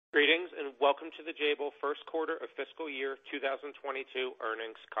Greetings and welcome to the Jabil first quarter of fiscal year 2022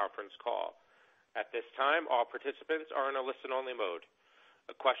 earnings conference call. At this time, all participants are in a listen-only mode.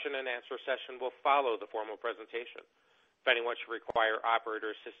 A question and answer session will follow the formal presentation. If anyone should require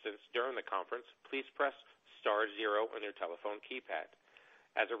operator assistance during the conference, please press star 0 on your telephone keypad.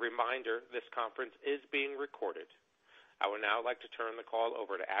 As a reminder, this conference is being recorded. I would now like to turn the call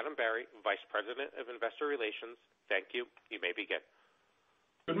over to Adam Berry, Vice President of Investor Relations. Thank you. You may begin.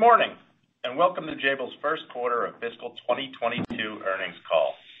 Good morning, and welcome to Jabil's first quarter of fiscal 2022 earnings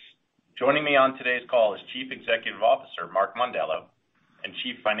call. Joining me on today's call is Chief Executive Officer Mark Mondello and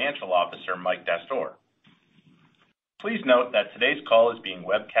Chief Financial Officer Mike Dastoor. Please note that today's call is being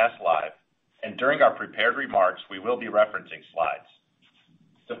webcast live, and during our prepared remarks, we will be referencing slides.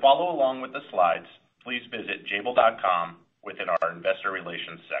 To follow along with the slides, please visit jabil.com within our Investor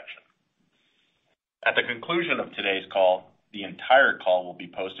Relations section. At the conclusion of today's call, the entire call will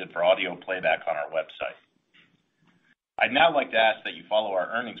be posted for audio playback on our website. I'd now like to ask that you follow our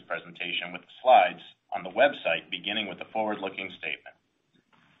earnings presentation with the slides on the website, beginning with the forward-looking statement.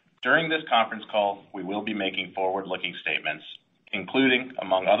 During this conference call, we will be making forward-looking statements, including,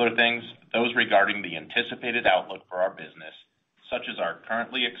 among other things, those regarding the anticipated outlook for our business, such as our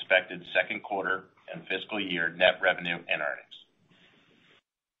currently expected second quarter and fiscal year net revenue and earnings.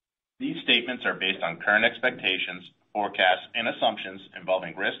 These statements are based on current expectations, forecasts, and assumptions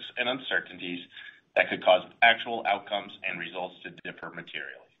involving risks and uncertainties that could cause actual outcomes and results to differ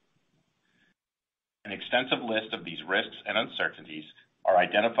materially. An extensive list of these risks and uncertainties are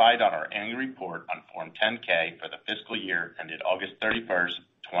identified on our annual report on Form 10-K for the fiscal year ended August 31st,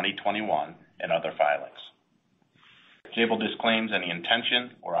 2021, and other filings. Jabil disclaims any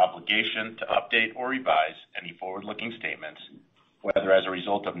intention or obligation to update or revise any forward-looking statements, whether as a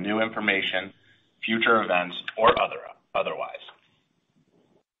result of new information, future events, or otherwise.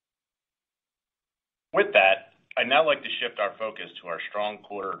 With that, I'd now like to shift our focus to our strong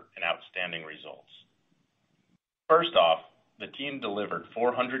quarter and outstanding results. First off, the team delivered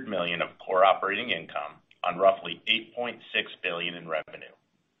 $400 million of core operating income on roughly $8.6 billion in revenue,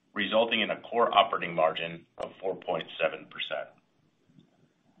 resulting in a core operating margin of 4.7%.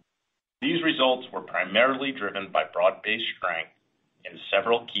 These results were primarily driven by broad-based strength in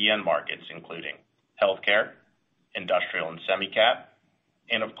several key end markets, including healthcare, industrial and semi-cap,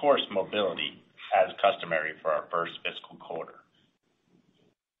 and of course, mobility, as customary for our first fiscal quarter.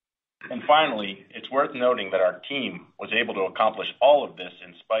 And finally, it's worth noting that our team was able to accomplish all of this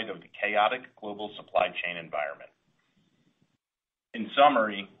in spite of the chaotic global supply chain environment. In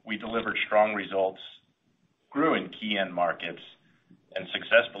summary, we delivered strong results, grew in key end markets, and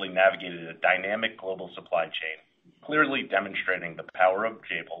successfully navigated a dynamic global supply chain, clearly demonstrating the power of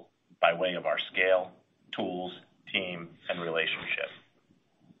Jabil by way of our scale, tools, team, and relationship.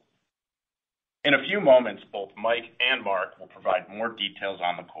 In a few moments, both Mike and Mark will provide more details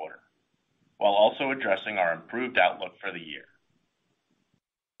on the quarter, while also addressing our improved outlook for the year.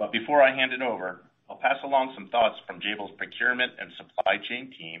 But before I hand it over, I'll pass along some thoughts from Jabil's procurement and supply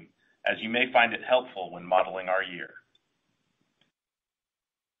chain team, as you may find it helpful when modeling our year.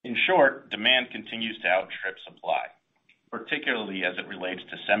 In short, demand continues to outstrip supply, particularly as it relates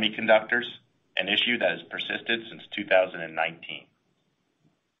to semiconductors, an issue that has persisted since 2019.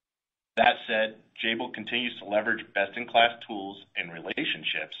 That said, Jabil continues to leverage best-in-class tools and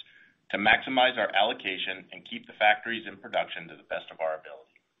relationships to maximize our allocation and keep the factories in production to the best of our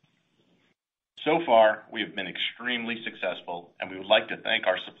ability. So far, we have been extremely successful, and we would like to thank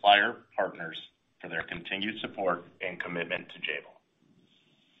our supplier partners for their continued support and commitment to Jabil.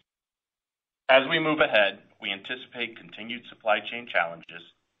 As we move ahead, we anticipate continued supply chain challenges,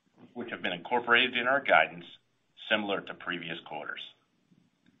 which have been incorporated in our guidance, similar to previous quarters.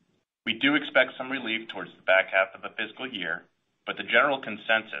 We do expect some relief towards the back half of the fiscal year, but the general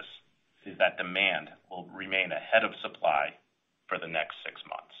consensus is that demand will remain ahead of supply for the next 6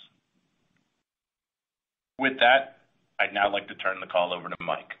 months. With that, I'd now like to turn the call over to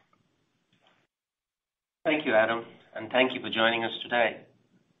Mike. Thank you, Adam, and thank you for joining us today.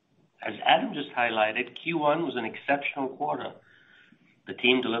 As Adam just highlighted, Q1 was an exceptional quarter. The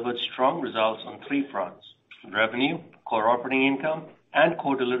team delivered strong results on 3 fronts: revenue, core operating income, and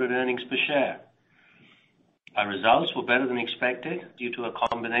core delivered earnings per share. Our results were better than expected due to a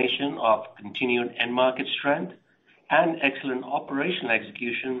combination of continued end market strength and excellent operational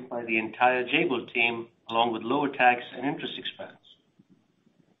execution by the entire Jabil team, along with lower tax and interest expense.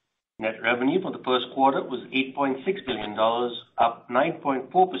 Net revenue for the first quarter was $8.6 billion, up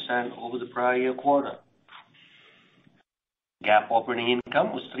 9.4% over the prior year quarter. GAAP operating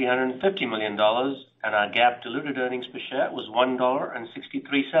income was $350 million, and our GAAP diluted earnings per share was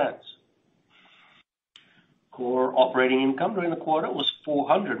 $1.63. Core operating income during the quarter was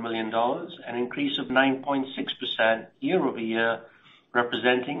 $400 million, an increase of 9.6% year-over-year,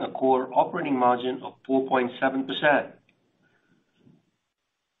 representing a core operating margin of 4.7%.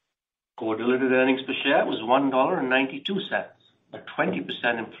 Core diluted earnings per share was $1.92, a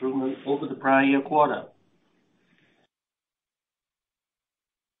 20% improvement over the prior year quarter.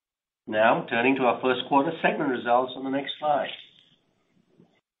 Now, turning to our first quarter segment results on the next slide.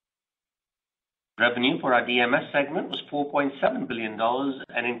 Revenue for our DMS segment was $4.7 billion,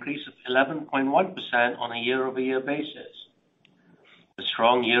 an increase of 11.1% on a year-over-year basis. The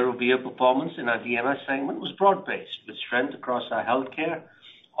strong year-over-year performance in our DMS segment was broad-based, with strength across our healthcare,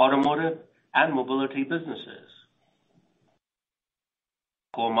 automotive, and mobility businesses.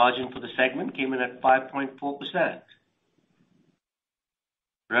 Core margin for the segment came in at 5.4%.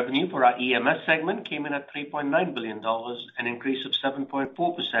 Revenue for our EMS segment came in at $3.9 billion, an increase of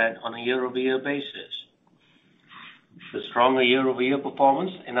 7.4% on a year-over-year basis. The stronger year-over-year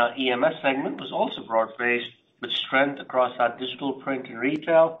performance in our EMS segment was also broad-based, with strength across our digital print and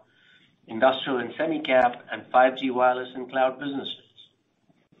retail, industrial and semi-cap, and 5G wireless and cloud businesses.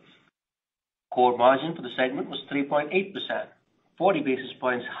 Core margin for the segment was 3.8%, 40 basis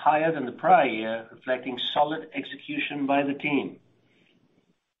points higher than the prior year, reflecting solid execution by the team.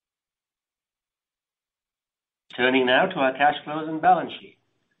 Turning now to our cash flows and balance sheet.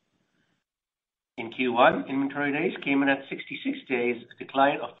 In Q1, inventory days came in at 66 days, a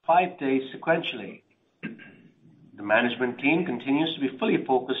decline of 5 days sequentially. The management team continues to be fully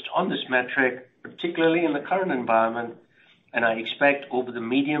focused on this metric, particularly in the current environment, and I expect over the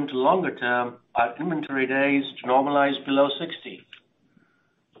medium to longer term, our inventory days to normalize below 60.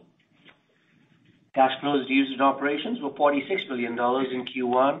 Cash flows used in operations were $46 million in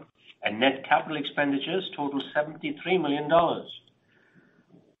Q1, and net capital expenditures totaled $73 million.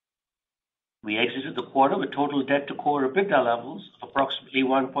 We exited the quarter with total debt to core EBITDA levels of approximately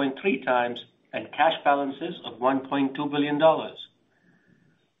 1.3 times and cash balances of $1.2 billion.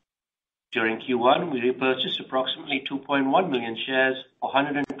 During Q1, we repurchased approximately 2.1 million shares for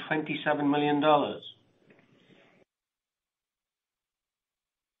 $127 million.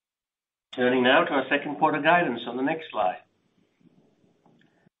 Turning now to our second quarter guidance on the next slide.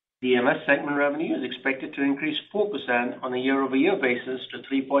 The DMS segment revenue is expected to increase 4% on a year-over-year basis to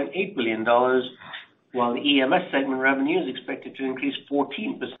 $3.8 billion, while the EMS segment revenue is expected to increase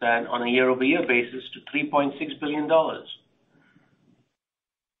 14% on a year-over-year basis to $3.6 billion.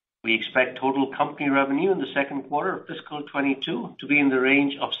 We expect total company revenue in the second quarter of fiscal 22 to be in the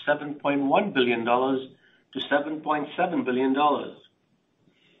range of $7.1 billion to $7.7 billion.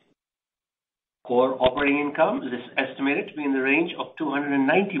 Core operating income is estimated to be in the range of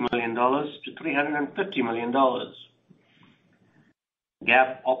 $290 million to $350 million.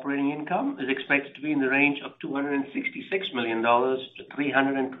 GAAP operating income is expected to be in the range of $266 million to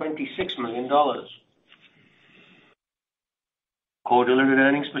 $326 million. Core diluted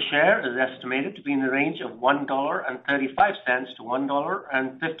earnings per share is estimated to be in the range of $1.35 to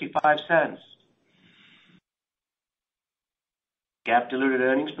 $1.55. GAAP diluted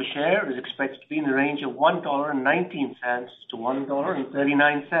earnings per share is expected to be in the range of $1.19 to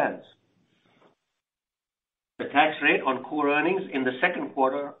 $1.39. The tax rate on core earnings in the second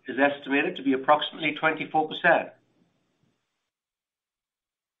quarter is estimated to be approximately 24%.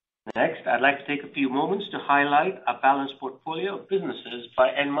 Next, I'd like to take a few moments to highlight a balanced portfolio of businesses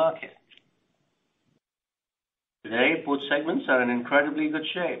by end market. Today, both segments are in incredibly good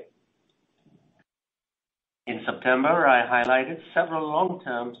shape. In September, I highlighted several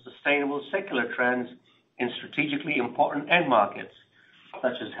long-term sustainable secular trends in strategically important end markets,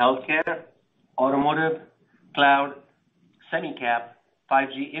 such as healthcare, automotive, cloud, semi-cap,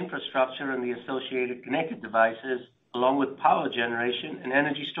 5G infrastructure and the associated connected devices, along with power generation and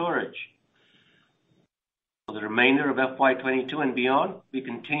energy storage. For the remainder of FY22 and beyond, we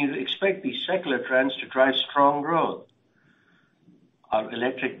continue to expect these secular trends to drive strong growth. Our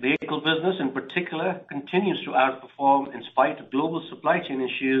electric vehicle business in particular continues to outperform in spite of global supply chain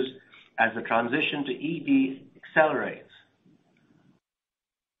issues as the transition to EV accelerates.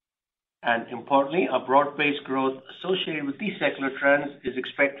 And importantly, our broad-based growth associated with these secular trends is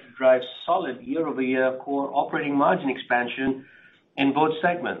expected to drive solid year-over-year core operating margin expansion in both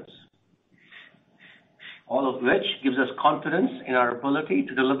segments. All of which gives us confidence in our ability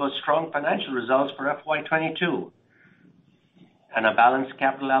to deliver strong financial results for FY22. And a balanced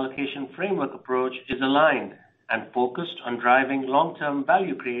capital allocation framework approach is aligned and focused on driving long-term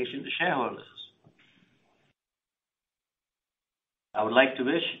value creation to shareholders. I would like to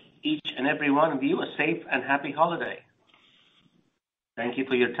wish each and every one of you a safe and happy holiday. Thank you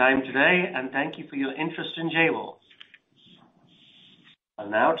for your time today, and thank you for your interest in Jabil. I'll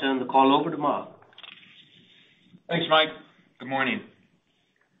now turn the call over to Mark. Thanks, Mike. Good morning.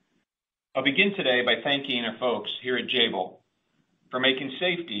 I'll begin today by thanking our folks here at Jabil for making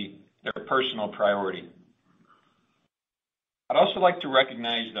safety their personal priority. I'd also like to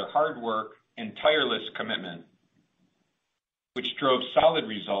recognize their hard work and tireless commitment, which drove solid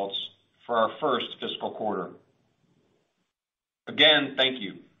results for our first fiscal quarter. Again, thank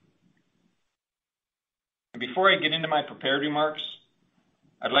you. And before I get into my prepared remarks,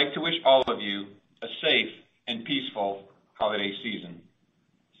 I'd like to wish all of you a safe and peaceful holiday season.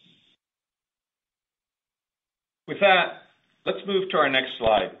 With that, let's move to our next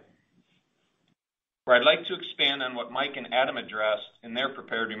slide, where I'd like to expand on what Mike and Adam addressed in their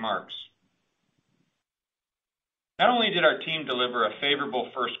prepared remarks. Not only did our team deliver a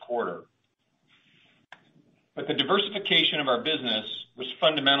favorable first quarter, but the diversification of our business was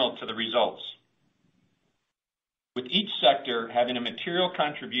fundamental to the results, with each sector having a material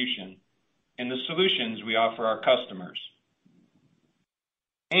contribution in the solutions we offer our customers,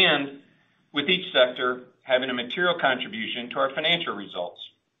 and with each sector having a material contribution to our financial results.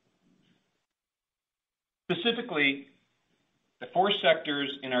 Specifically, the four sectors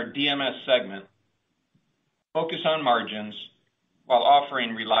in our DMS segment focus on margins while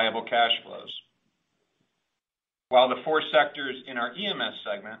offering reliable cash flows, while the four sectors in our EMS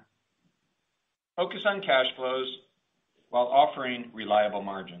segment focus on cash flows while offering reliable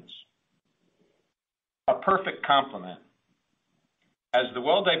margins. A perfect complement, as the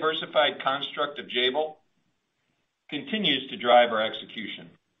well-diversified construct of Jabil continues to drive our execution.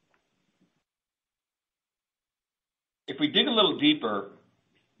 If we dig a little deeper,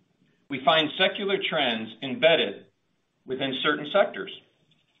 we find secular trends embedded within certain sectors.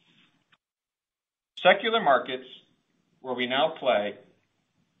 Secular markets where we now play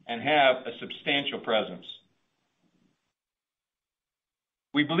and have a substantial presence.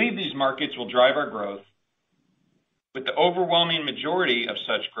 We believe these markets will drive our growth, with the overwhelming majority of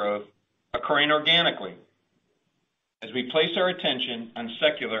such growth occurring organically as we place our attention on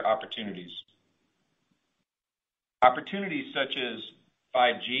secular opportunities. Opportunities such as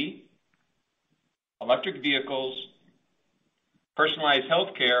 5G, electric vehicles, personalized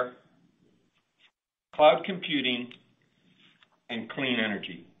healthcare, cloud computing, and clean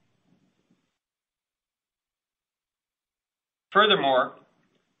energy. Furthermore,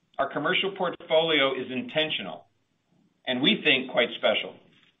 our commercial portfolio is intentional and we think quite special.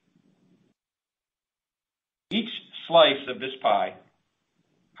 Each slice of this pie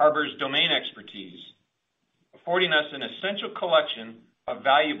harbors domain expertise, affording us an essential collection of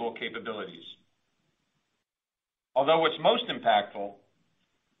valuable capabilities. Although what's most impactful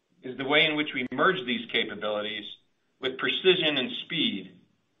is the way in which we merge these capabilities with precision and speed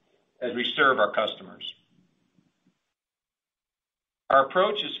as we serve our customers. Our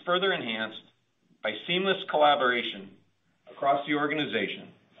approach is further enhanced by seamless collaboration across the organization,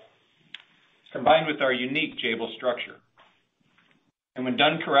 combined with our unique Jabil structure. And when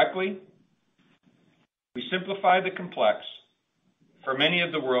done correctly, we simplify the complex for many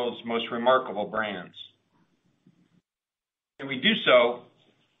of the world's most remarkable brands. And we do so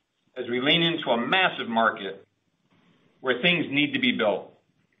as we lean into a massive market where things need to be built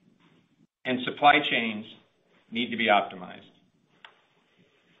and supply chains need to be optimized.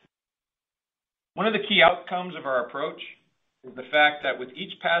 One of the key outcomes of our approach is the fact that with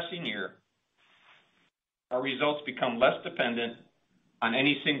each passing year, our results become less dependent on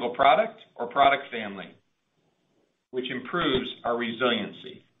any single product or product family, which improves our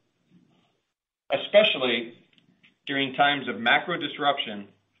resiliency, especially during times of macro disruption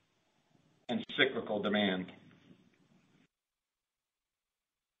and cyclical demand.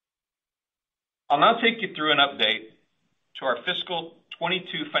 I'll now take you through an update to our fiscal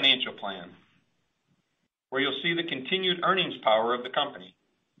 22 financial plan, where you'll see the continued earnings power of the company.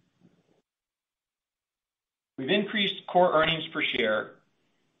 We've increased core earnings per share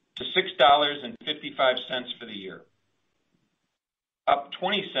to $6.55 for the year, up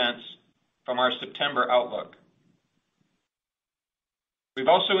 20 cents from our September outlook. We've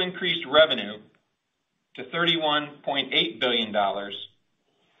also increased revenue to $31.8 billion,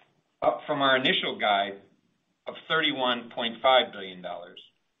 up from our initial guide of $31.5 billion.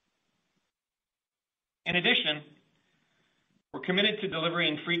 In addition, we're committed to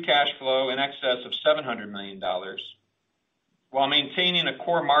delivering free cash flow in excess of $700 million, while maintaining a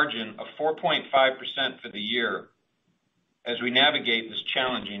core margin of 4.5% for the year as we navigate this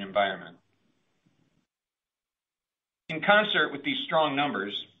challenging environment. In concert with these strong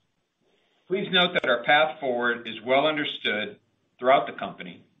numbers, Please note that our path forward is well understood throughout the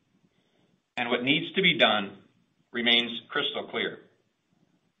company, and what needs to be done remains crystal clear.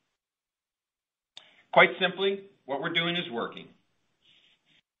 Quite simply, what we're doing is working.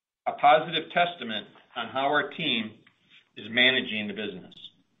 A positive testament on how our team is managing the business.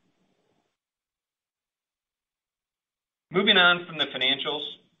 Moving on from the financials,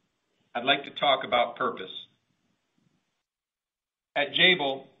 I'd like to talk about purpose. At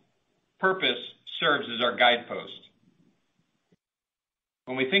Jabil, purpose serves as our guidepost.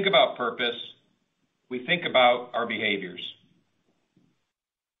 When we think about purpose, we think about our behaviors.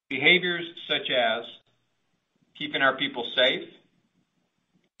 Behaviors such as keeping our people safe,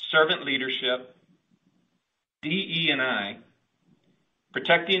 servant leadership, DE&I,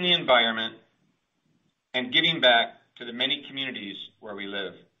 protecting the environment, and giving back to the many communities where we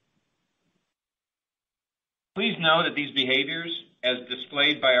live. Please know that these behaviors, as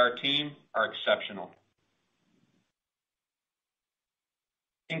displayed by our team, are exceptional.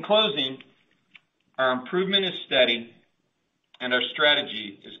 In closing, our improvement is steady and our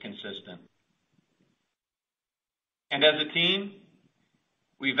strategy is consistent. And as a team,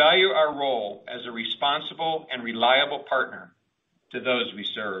 we value our role as a responsible and reliable partner to those we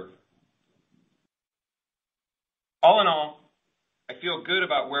serve. All in all, I feel good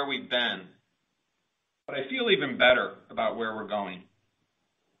about where we've been, but I feel even better about where we're going.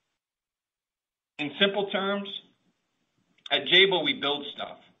 In simple terms, at Jabil we build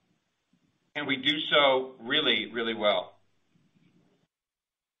stuff, and we do so really, really well.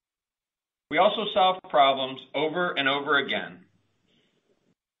 We also solve problems over and over again.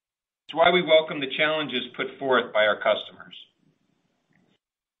 It's why we welcome the challenges put forth by our customers.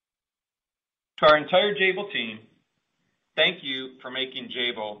 To our entire Jabil team, thank you for making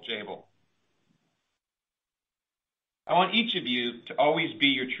Jabil Jabil. I want each of you to always be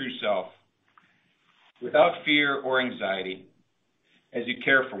your true self, without fear or anxiety, as you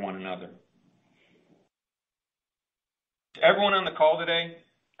care for one another. To everyone on the call today,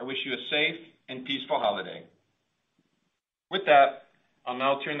 I wish you a safe and peaceful holiday. With that, I'll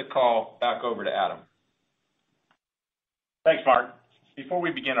now turn the call back over to Adam. Thanks, Mark. Before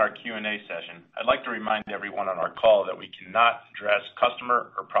we begin our Q&A session, I'd like to remind everyone on our call that we cannot address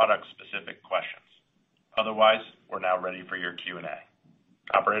customer or product-specific questions. Otherwise, we're now ready for your Q&A.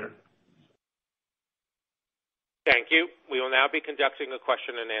 Operator? Thank you. We will now be conducting a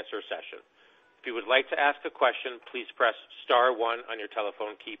question and answer session. If you would like to ask a question, please press *1 on your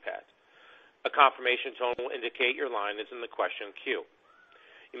telephone keypad. A confirmation tone will indicate your line is in the question queue.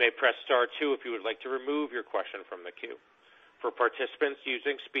 You may press *2 if you would like to remove your question from the queue. For participants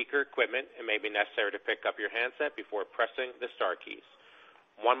using speaker equipment, it may be necessary to pick up your handset before pressing the star keys.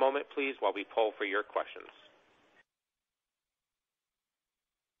 One moment, please, while we poll for your questions.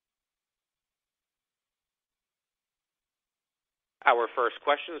 Our first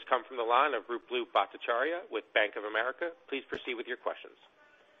questions come from the line of Ruplu Bhattacharya with Bank of America. Please proceed with your questions.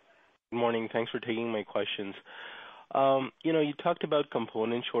 Good morning. Thanks for taking my questions. You talked about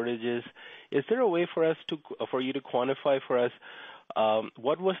component shortages. Is there a way for you to quantify for us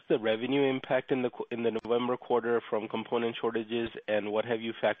what was the revenue impact in the November quarter from component shortages, and what have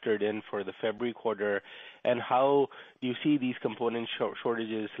you factored in for the February quarter, and how do you see these component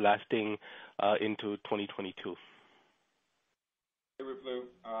shortages lasting into 2022? Hey,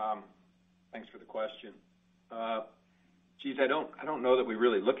 Ruplu. Thanks for the question. I don't know that we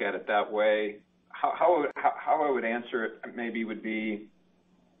really look at it that way. How I would answer it maybe would be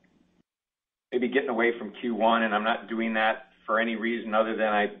getting away from Q1, and I'm not doing that for any reason other than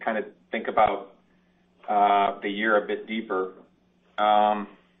I kind of think about the year a bit deeper. I'd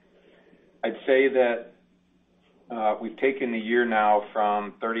say that we've taken the year now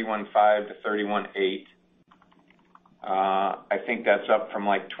from 31.5 to 31.8. I think that's up from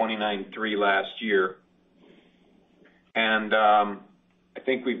like 29.3 last year. And I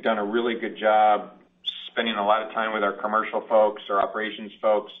think we've done a really good job spending a lot of time with our commercial folks, our operations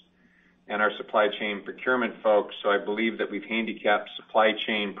folks, and our supply chain procurement folks. So I believe that we've handicapped supply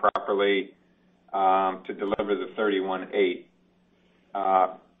chain properly to deliver the 31.8.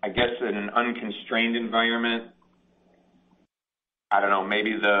 I guess in an unconstrained environment, I don't know,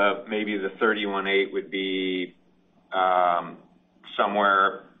 maybe the 31.8 would be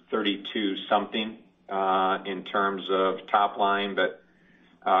somewhere 32 something in terms of top line, but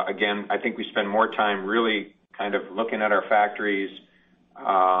again, I think we spend more time really kind of looking at our factories,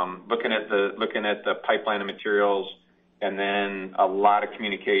 looking at the pipeline of materials, and then a lot of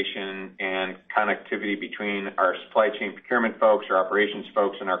communication and connectivity between our supply chain procurement folks, our operations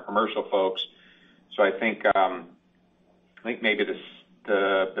folks, and our commercial folks. So I think maybe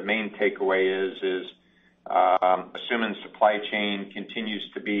the main takeaway is assuming supply chain continues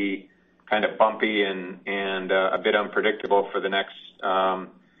to be kind of bumpy and a bit unpredictable for the next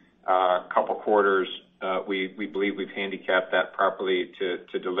couple quarters, we believe we've handicapped that properly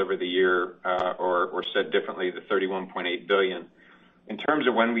to deliver the year, or said differently, the $31.8 billion. In terms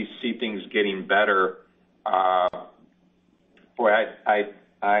of when we see things getting better, I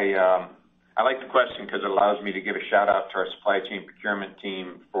like the question because it allows me to give a shout out to our supply chain procurement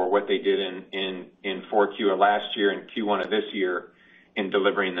team for what they did in 4Q of last year and Q1 of this year in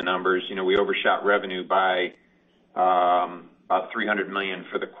delivering the numbers. You know, we overshot revenue by about $300 million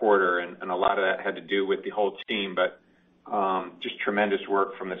for the quarter, and a lot of that had to do with the whole team, but just tremendous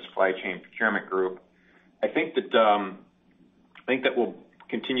work from the supply chain procurement group. I think that we'll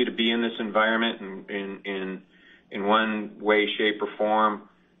continue to be in this environment in one way, shape, or form,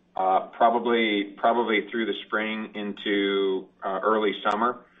 probably through the spring into early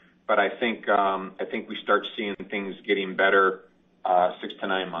summer. But I think we start seeing things getting better 6 to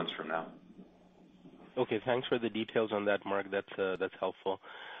 9 months from now. Okay, thanks for the details on that, Mark. That's helpful.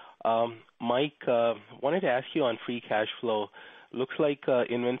 Mike, wanted to ask you on free cash flow. Looks like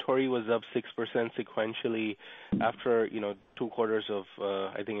inventory was up 6% sequentially after 2 quarters of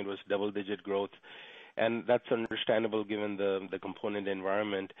I think it was double-digit growth, and that's understandable given the component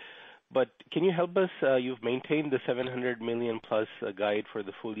environment. But can you help us? You've maintained the $700 million plus guide for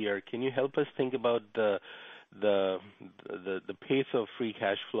the full year. Can you help us think about the pace of free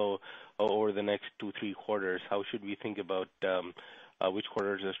cash flow over the next 2-3 quarters? How should we think about which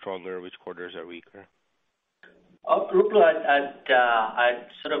quarters are stronger, which quarters are weaker? Ruplu, I'd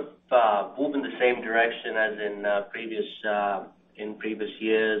sort of move in the same direction as in previous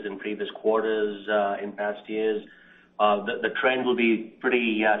years, in previous quarters, in past years. The trend will be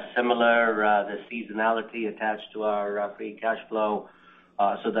pretty similar. The seasonality attached to our free cash flow,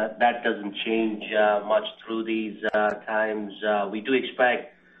 so that doesn't change much through these times. We do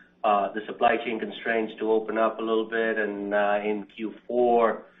expect the supply chain constraints to open up a little bit, and in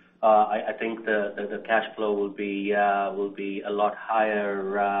Q4, I think the cash flow will be a lot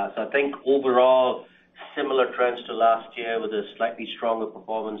higher. So I think overall, similar trends to last year with a slightly stronger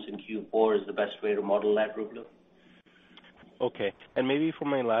performance in Q4 is the best way to model that, Ruplu. Okay. And maybe for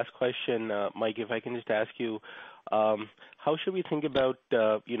my last question, Mike, if I can just ask you, how should we think about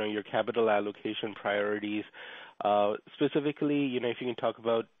your capital allocation priorities? Specifically, if you can talk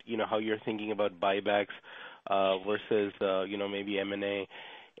about how you're thinking about buybacks versus maybe M&A,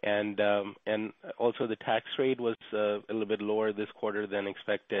 and also the tax rate was a little bit lower this quarter than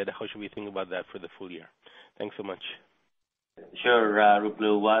expected. How should we think about that for the full year? Thanks so much. Sure,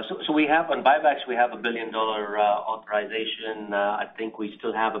 Ruplu. So we have on buybacks, we have $1 billion authorization. I think we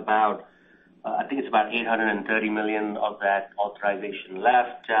still have about $830 million of that authorization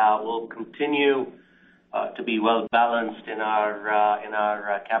left. We'll continue to be well balanced in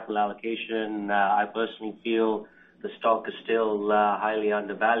our capital allocation. I personally feel the stock is still highly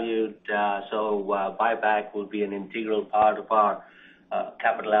undervalued, so buyback will be an integral part of our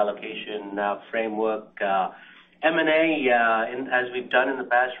capital allocation framework. M&A, as we've done in the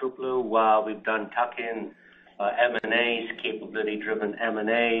past, Ruplu, we've done tuck-in M&As, capability-driven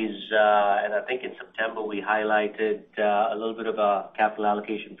M&As, and I think in September we highlighted a little bit of a capital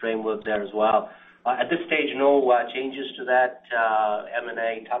allocation framework there as well. At this stage, no changes to that.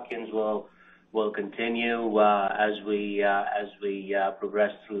 M&A tuck-ins will continue as we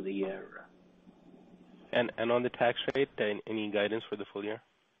progress through the year. And on the tax rate, any guidance for the full year?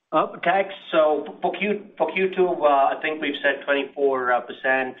 Tax, so for Q2, I think we've said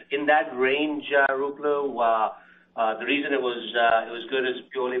 24%. In that range, Ruplu, the reason it was good is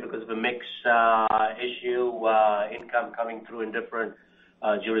purely because of a mix issue, income coming through in different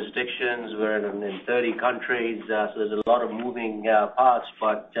jurisdictions. We're in 30 countries, so there's a lot of moving parts,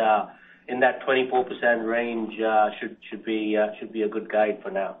 but in that 24% range should be a good guide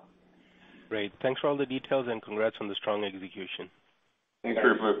for now. Great. Thanks for all the details and congrats on the strong execution. Thanks,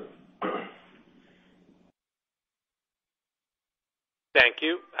 Ruplu. Thank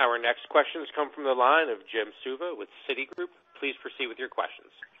you. Our next questions come from the line of Jim Suva with Citigroup. Please proceed with your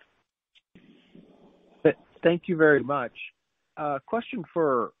questions. Thank you very much. Question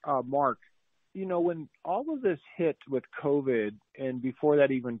for Mark. When all of this hit with COVID and before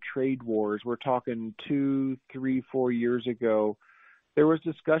that even trade wars, we're talking 2, 3, 4 years ago, there was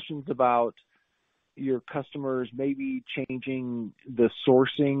discussions about your customers maybe changing the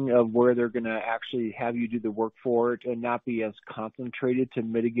sourcing of where they're going to actually have you do the work for it and not be as concentrated to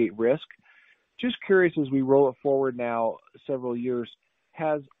mitigate risk. Just curious, as we roll it forward now several years,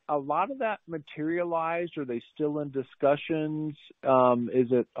 Has a lot of that materialized? Are they still in discussions?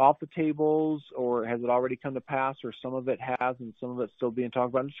 Is it off the tables, or has it already come to pass, or some of it has and some of it's still being talked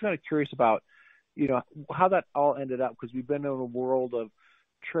about? I'm just kind of curious about, how that all ended up, because we've been in a world of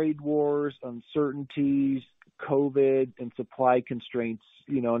trade wars, uncertainties, COVID, and supply constraints,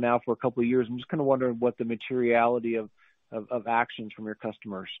 now for a couple of years. I'm just kind of wondering what the materiality of actions from your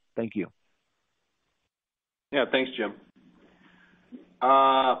customers. Thank you. Yeah, thanks, Jim.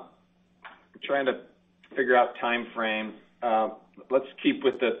 Trying to figure out time frame. Let's keep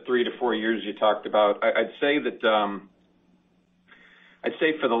with the 3 to 4 years you talked about. I'd say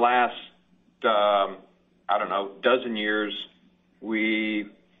for the last dozen years, we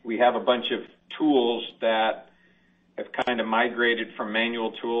have a bunch of tools that have kind of migrated from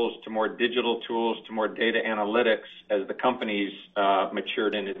manual tools to more digital tools to more data analytics as the companies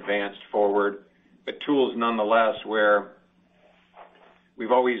matured and advanced forward. But tools nonetheless, where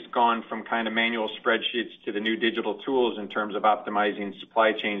we've always gone from kind of manual spreadsheets to the new digital tools in terms of optimizing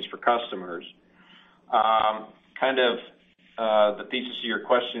supply chains for customers. The thesis of your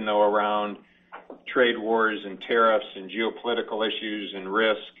question, though, around trade wars and tariffs and geopolitical issues and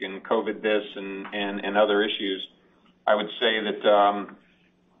risk and COVID this and other issues, I would say that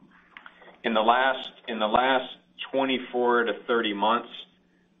in the last 24 to 30 months,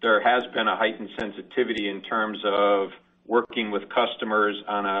 there has been a heightened sensitivity in terms of working with customers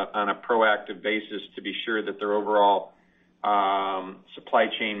on a proactive basis to be sure that their overall supply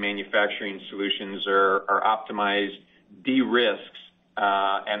chain manufacturing solutions are optimized, de-risks,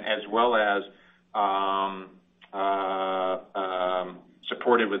 and as well as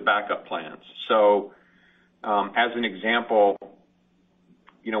supported with backup plans. So, as an example,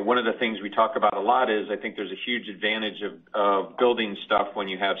 one of the things we talk about a lot is I think there's a huge advantage of building stuff when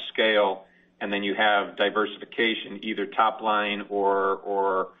you have scale and then you have diversification, either top line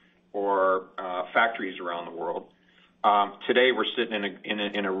or factories around the world. Today we're sitting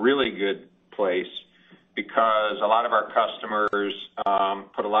in a really good place because a lot of our customers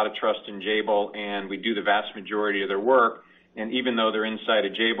put a lot of trust in Jabil, and we do the vast majority of their work. And even though they're inside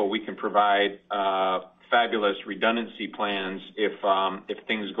of Jabil, we can provide fabulous redundancy plans if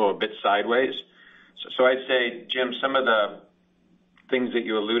things go a bit sideways. So I'd say, Jim, some of the things that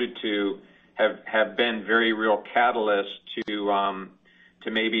you alluded to have been very real catalysts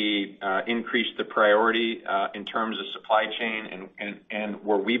to maybe increase the priority in terms of supply chain and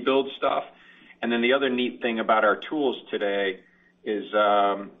where we build stuff. And then the other neat thing about our tools today is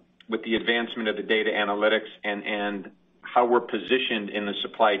with the advancement of the data analytics and how we're positioned in the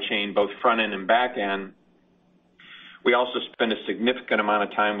supply chain, both front end and back end, we also spend a significant amount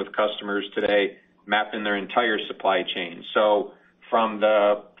of time with customers today mapping their entire supply chain. So from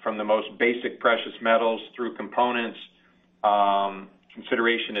the most basic precious metals through components,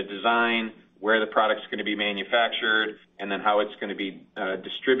 consideration of design, where the product's going to be manufactured, and then how it's going to be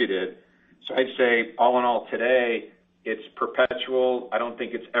distributed. So I'd say all in all today, it's perpetual. I don't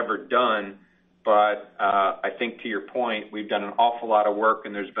think it's ever done, but I think to your point, we've done an awful lot of work,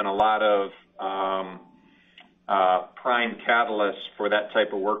 and there's been a lot of prime catalysts for that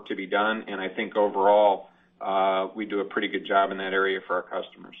type of work to be done. And I think overall, we do a pretty good job in that area for our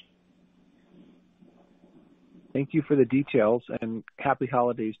customers. Thank you for the details, and happy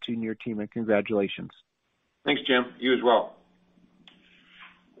holidays to you and your team, and congratulations. Thanks, Jim. You as well.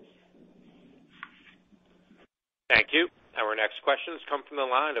 Thank you. Our next questions come from the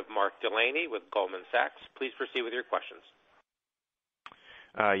line of Mark Delaney with Goldman Sachs. Please proceed with your questions.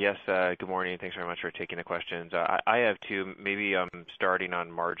 Yes, good morning. Thanks very much for taking the questions. I have two, maybe starting on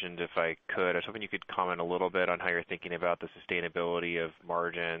margins if I could. I was hoping you could comment a little bit on how you're thinking about the sustainability of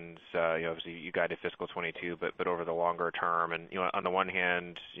margins. Obviously you guided fiscal 22, but over the longer term. And on the one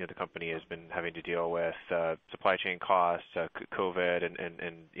hand, the company has been having to deal with supply chain costs, COVID, and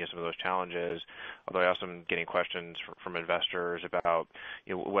some of those challenges. Although I also am getting questions from investors about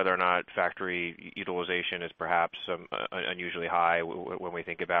whether or not factory utilization is perhaps unusually high when we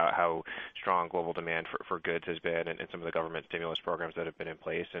think about how strong global demand for goods has been and some of the government stimulus programs that have been in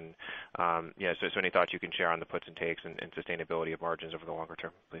place. And so any thoughts you can share on the puts and takes and sustainability of margins over the longer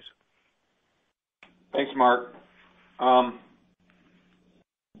term, please? Thanks, Mark. I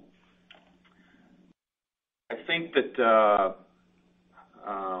think that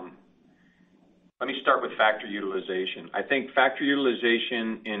let me start with factory utilization. I think factory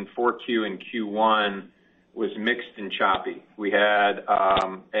utilization in 4Q and Q1 was mixed and choppy. We had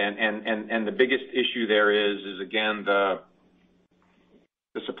and the biggest issue there is again the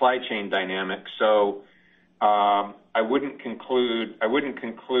supply chain dynamic. So I wouldn't conclude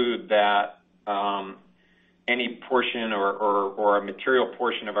that any portion or a material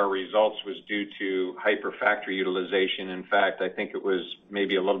portion of our results was due to hyper factory utilization. In fact, I think it was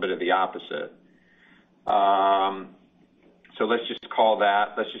maybe a little bit of the opposite. So let's just call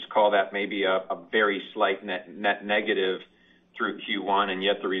that maybe a very slight net negative through Q1, and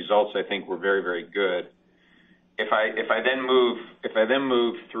yet the results I think were very, very good. If I then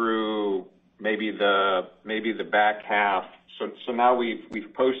move through maybe the back half. So now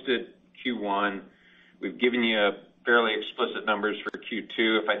we've posted Q1. We've given you fairly explicit numbers for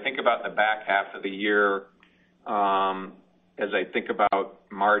Q2. If I think about the back half of the year, as I think about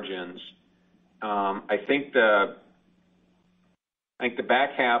margins, I think the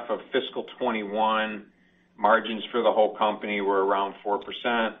back half of fiscal 21 margins for the whole company were around 4%.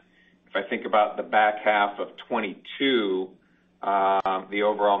 If I think about the back half of 22, the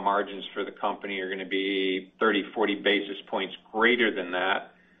overall margins for the company are going to be 30, 40 basis points greater than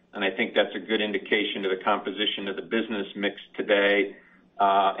that. And I think that's a good indication of the composition of the business mix today,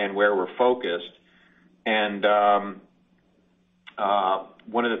 and where we're focused. And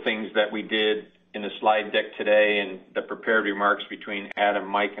one of the things that we did in the slide deck today and the prepared remarks between Adam,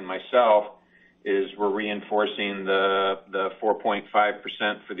 Mike, and myself is we're reinforcing the 4.5%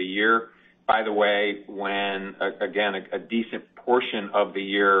 for the year. By the way, when again a decent portion of the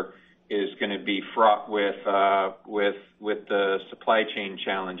year is going to be fraught with the supply chain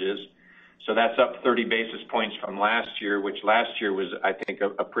challenges. So that's up 30 basis points from last year, which last year was, I think,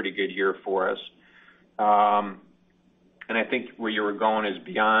 a pretty good year for us. And I think where you were going is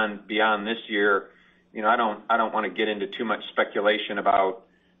beyond this year. You know, I don't want to get into too much speculation about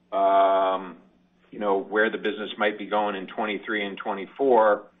where the business might be going in 23 and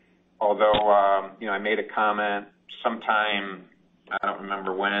 24. Although I made a comment sometime, I don't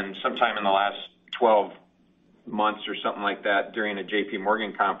remember when, sometime in the last 12 months or something like that during a JP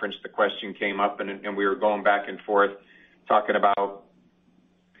Morgan conference, the question came up and we were going back and forth talking about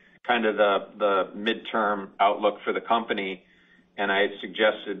kind of the midterm outlook for the company. And I had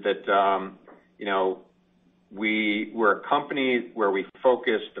suggested that, we're a company where we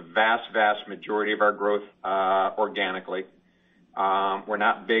focus the vast majority of our growth organically. We're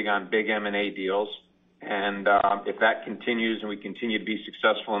not big on big M&A deals. And if that continues and we continue to be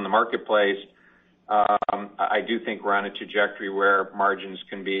successful in the marketplace, I do think we're on a trajectory where margins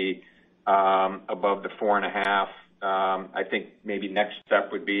can be above the 4.5. I think maybe next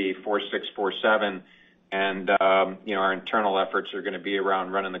step would be 4.6, 4.7. And, our internal efforts are going to be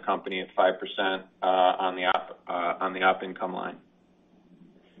around running the company at 5% on the op income line.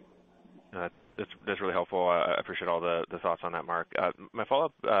 That's really helpful. I appreciate all the thoughts on that, Mark. My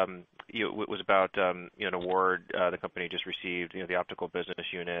follow-up was about an award the company just received. The optical business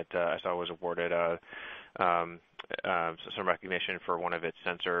unit I saw was awarded some recognition for one of its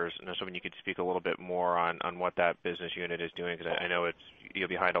sensors. And I was hoping you could speak a little bit more on what that business unit is doing, because I know it's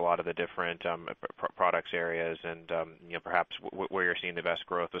behind a lot of the different products areas and perhaps where you're seeing the best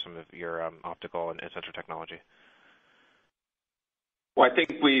growth with some of your optical and sensor technology. Well, I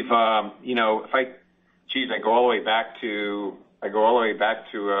think we've, I go all the way back to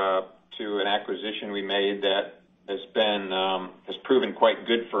an acquisition we made that has proven quite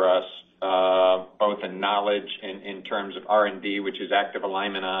good for us, both in knowledge and in terms of R&D, which is active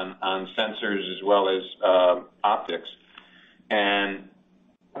alignment on sensors as well as optics. And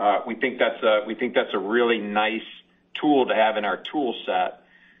we think that's a really nice tool to have in our tool set,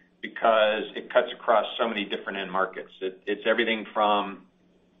 because it cuts across so many different end markets. It's everything from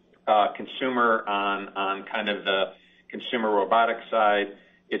consumer on kind of the consumer robotics side.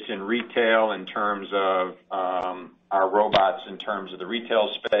 It's in retail in terms of our robots in terms of the retail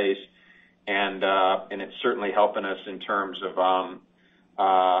space, and it's certainly helping us in terms of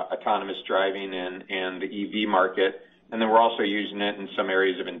autonomous driving and the EV market. And then we're also using it in some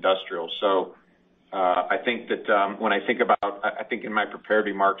areas of industrial. So I think that when I think in my prepared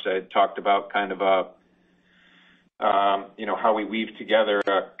remarks, I had talked about kind of how we weave together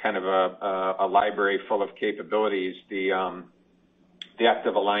a library full of capabilities. The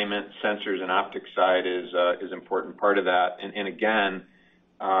active alignment sensors and optics side is an important part of that. And again,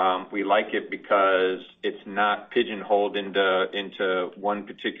 we like it because it's not pigeonholed into one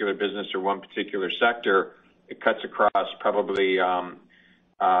particular business or one particular sector. It cuts across probably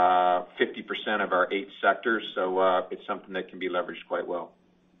 50% of our 8 sectors, so it's something that can be leveraged quite well.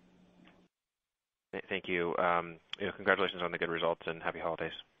 Thank you. Congratulations on the good results and happy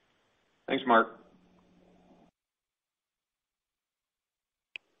holidays. Thanks, Mark.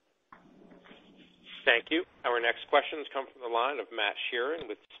 Thank you. Our next questions come from the line of Matt Sheerin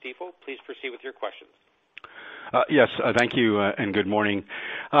with Stifel. Please proceed with your questions. Yes, thank you, and good morning.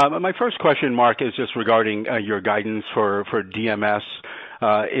 My first question, Mark, is just regarding your guidance for DMS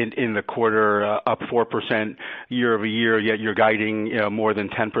in the quarter, up 4% year-over-year, yet you're guiding more than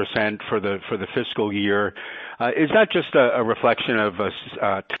 10% for the fiscal year. Is that just a reflection of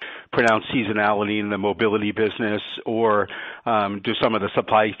pronounced seasonality in the mobility business, or do some of the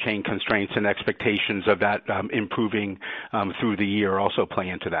supply chain constraints and expectations of that improving through the year also play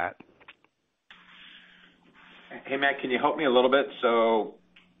into that? Hey, Matt, can you help me a little bit? So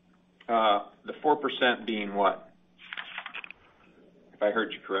the 4% being what? If I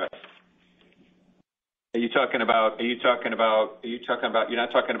heard you correct. You're not talking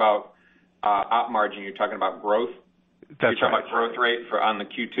about op margin, you're talking about growth? That's right. You're talking about growth rate on the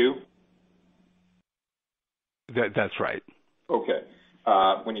Q2? That's right. Okay.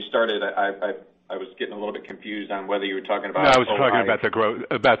 When you started, I was getting a little bit confused on whether you were talking about. No, I was talking about the growth,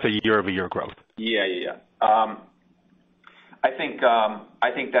 about the year-over-year growth. Yeah. I think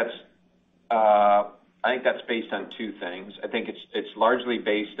that's based on two things. I think it's largely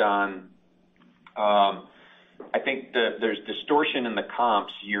based on. I think there's distortion in the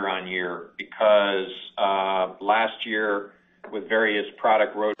comps year on year because last year with various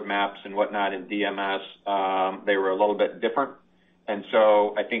product roadmaps and whatnot in DMS, they were a little bit different. And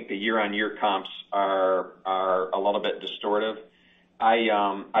so I think the year-on-year comps are a little bit distortive.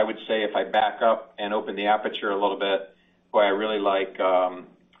 I would say if I back up and open the aperture a little bit, boy, I really like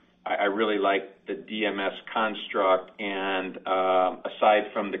the DMS construct. And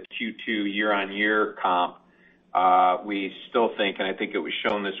aside from the Q2 year-on-year comp, we still think, and I think it was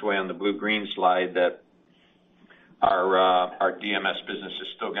shown this way on the blue-green slide, that our DMS business is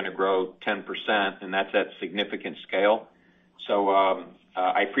still going to grow 10%, and that's at significant scale. So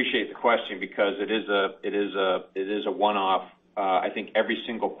I appreciate the question because it is a one-off. I think every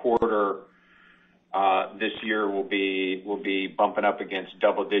single quarter this year will be bumping up against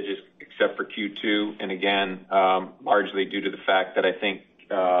double digits, except for Q2, and again, largely due to the fact that I think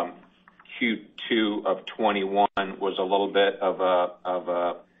Q2 of 21 was a little bit of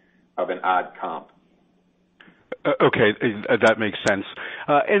an odd comp. Okay, that makes sense.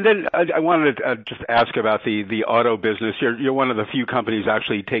 And then I wanted to just ask about the auto business. You're one of the few companies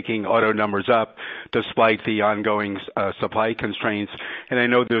actually taking auto numbers up despite the ongoing supply constraints. And I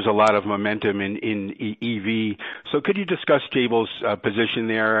know there's a lot of momentum in EV. So could you discuss Jabil's position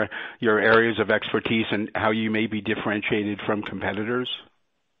there, your areas of expertise, and how you may be differentiated from competitors?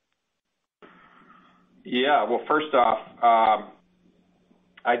 Yeah, well, first off,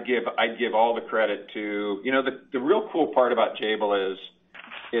 I'd give all the credit to, the real cool part about Jabil is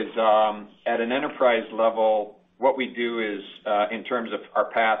at an enterprise level, what we do is, in terms of our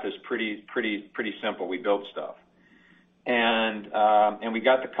path, is pretty simple. We build stuff. And we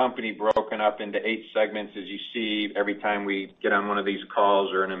got the company broken up into 8 segments, as you see every time we get on one of these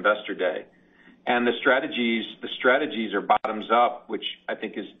calls or an investor day. And the strategies are bottoms up, which I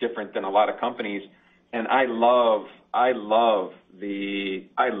think is different than a lot of companies. And I love the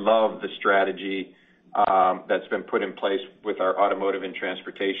strategy that's been put in place with our automotive and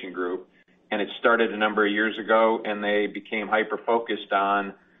transportation group. And it started a number of years ago, and they became hyper-focused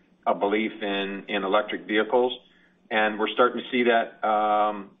on a belief in electric vehicles. And we're starting to see that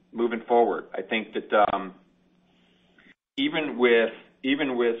moving forward. I think that even with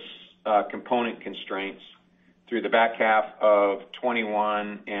component constraints, through the back half of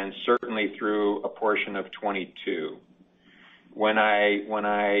 21 and certainly through a portion of 22. When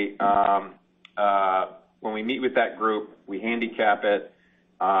we meet with that group, we handicap it.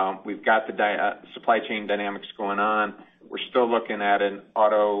 We've got the supply chain dynamics going on. We're still looking at an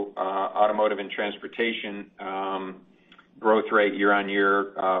automotive and transportation growth rate year on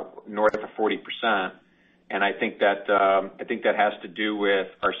year north of 40%, and I think that has to do with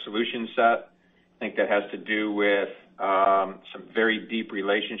our solution set. I think that has to do with some very deep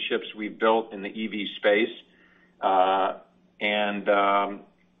relationships we've built in the EV space, and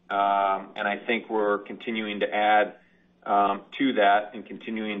I think we're continuing to add to that and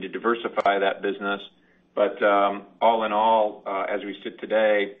continuing to diversify that business. But all in all, as we sit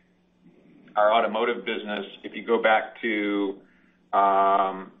today, our automotive business, if you go back to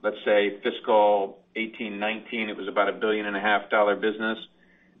let's say fiscal 18-19, it was about $1.5 billion business.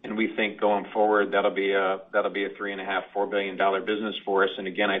 And we think going forward that'll be a $3.5-4 billion business for us. And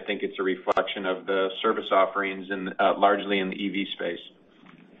again, I think it's a reflection of the service offerings largely in the EV space.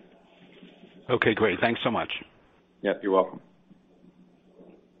 Okay, great. Thanks so much. Yep, you're welcome.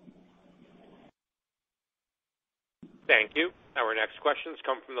 Thank you. Our next questions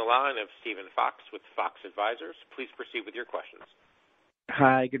come from the line of Stephen Fox with Fox Advisors. Please proceed with your questions.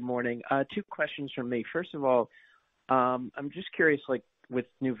 Hi, good morning. 2 questions from me. First of all, I'm just curious, with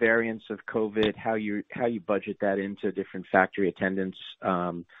new variants of COVID, how you budget that into different factory attendance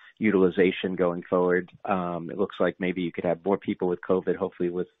utilization going forward. It looks like maybe you could have more people with COVID, hopefully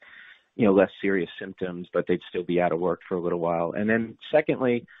with less serious symptoms, but they'd still be out of work for a little while. And then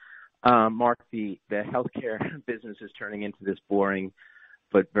secondly, Mark, the healthcare business is turning into this boring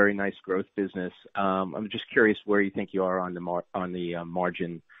but very nice growth business. I'm just curious where you think you are on the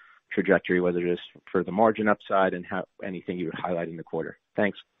margin trajectory, whether it is for the margin upside and anything you would highlight in the quarter.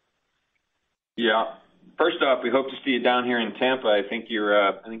 Thanks. Yeah. First off, we hope to see you down here in Tampa. I think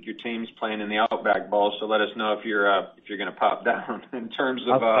your team's playing in the Outback Bowl, so let us know if you're going to pop down. In terms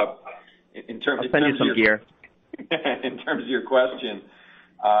of I'll send you some gear. In terms of your question,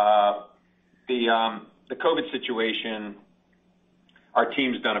 the COVID situation, our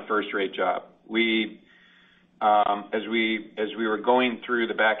team's done a first-rate job. As we were going through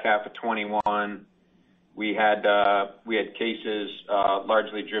the back half of 21, we had cases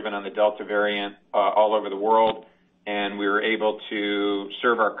largely driven on the Delta variant all over the world, and we were able to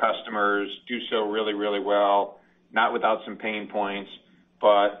serve our customers, do so really, really well, not without some pain points.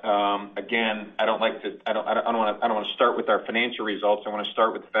 But again, I don't want to start with our financial results. I want to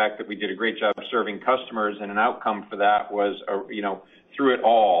start with the fact that we did a great job of serving customers, and an outcome for that was, through it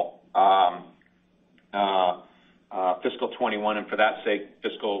all, fiscal 21, and for that sake,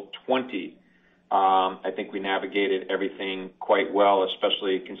 fiscal 20. I think we navigated everything quite well,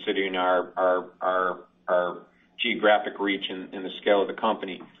 especially considering our geographic reach and the scale of the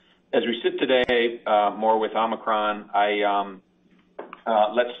company. As we sit today, more with Omicron,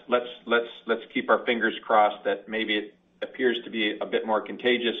 let's keep our fingers crossed that maybe it appears to be a bit more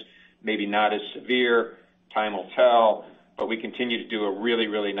contagious, maybe not as severe. Time will tell, but we continue to do a really,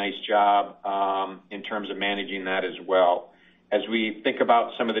 really nice job in terms of managing that as well. As we think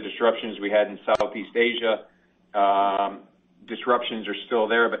about some of the disruptions we had in Southeast Asia, disruptions are still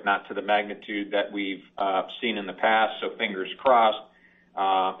there, but not to the magnitude that we've seen in the past, so fingers crossed.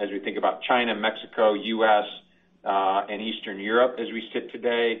 As we think about China, Mexico, U.S., and Eastern Europe, as we sit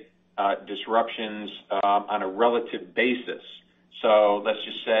today, disruptions on a relative basis. So let's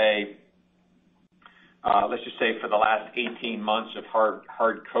just say for the last 18 months of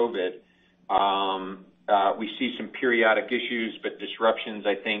hard COVID, we see some periodic issues, but disruptions,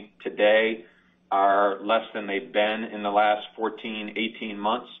 I think, today are less than they've been in the last 14, 18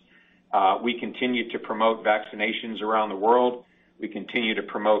 months. We continue to promote vaccinations around the world. We continue to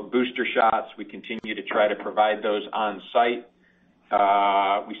promote booster shots. We continue to try to provide those on site.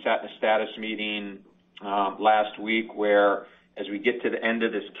 We sat in a status meeting last week where, as we get to the end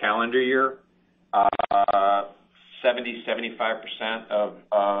of this calendar year, 70-75% of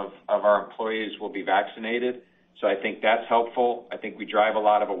our employees will be vaccinated. So I think that's helpful. I think we drive a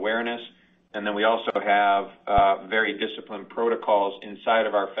lot of awareness. And then we also have very disciplined protocols inside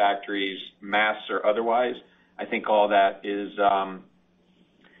of our factories, masks or otherwise. I think all that is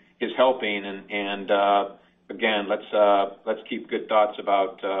helping. And again, let's keep good thoughts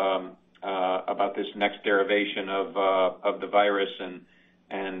about this next derivation of the virus,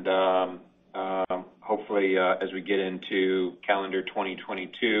 and hopefully as we get into calendar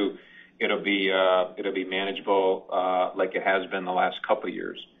 2022, it'll be manageable like it has been the last couple of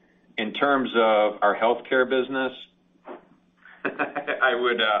years. In terms of our healthcare business,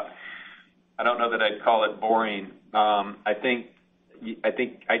 I don't know that I'd call it boring. I think I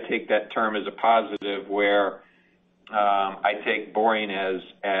take that term as a positive, where I take boring as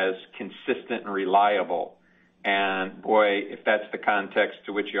consistent and reliable. And boy, if that's the context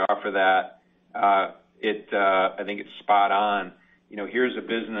to which you offer that, I think it's spot on. Here's a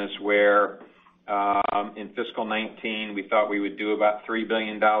business where in fiscal 19 we thought we would do about $3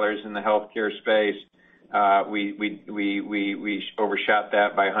 billion in the healthcare space. We overshot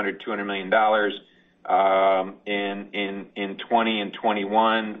that by $200 million. In 20 and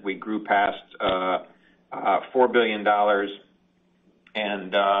 21, we grew past $4 billion,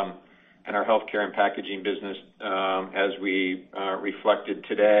 and our healthcare and packaging business, as we reflected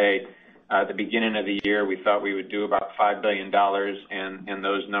today, at the beginning of the year, we thought we would do about $5 billion, and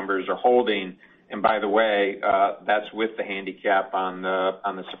those numbers are holding. And by the way, that's with the handicap on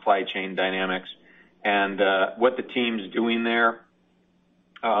the supply chain dynamics. And what the team's doing there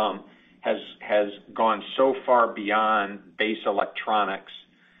has gone so far beyond base electronics.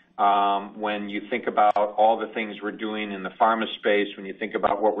 When you think about all the things we're doing in the pharma space, when you think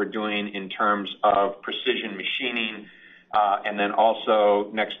about what we're doing in terms of precision machining, and then also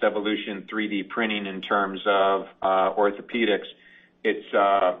next evolution 3D printing in terms of orthopedics,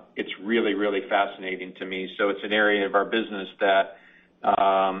 it's really, really fascinating to me. So it's an area of our business that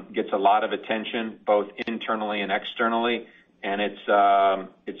gets a lot of attention, both internally and externally, and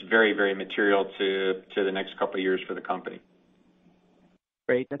it's very, very material to the next couple of years for the company.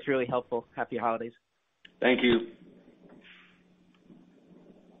 Great. That's really helpful. Happy holidays. Thank you.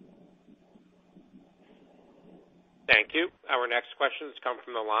 Thank you. Our next questions come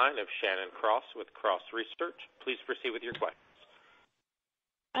from the line of Shannon Cross with Cross Research. Please proceed with your questions.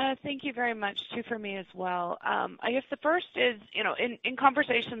 Thank you very much. Two for me as well. I guess the first is, in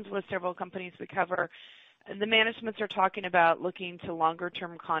conversations with several companies we cover, the managements are talking about looking to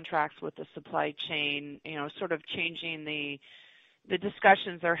longer-term contracts with the supply chain, sort of changing the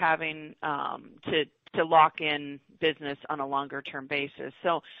discussions they're having to lock in business on a longer-term basis.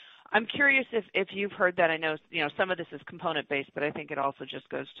 So I'm curious if you've heard that. I know, some of this is component-based, but I think it also just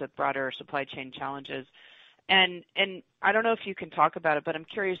goes to broader supply chain challenges. And I don't know if you can talk about it, but I'm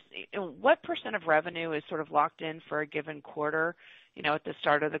curious, what % of revenue is sort of locked in for a given quarter, at the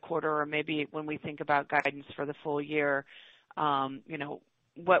start of the quarter, or maybe when we think about guidance for the full year,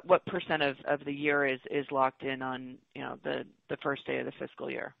 what % of the year is locked in on, the first day of the fiscal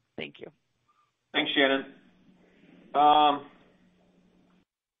year? Thank you. Thanks, Shannon.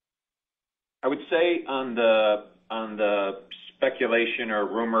 I would say on the speculation or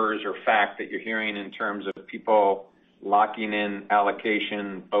rumors or fact that you're hearing in terms of people locking in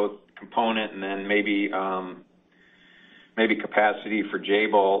allocation, both component and then maybe capacity for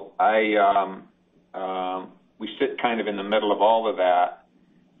Jabil, we sit kind of in the middle of all of that.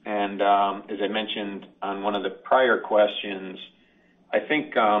 And as I mentioned on one of the prior questions, I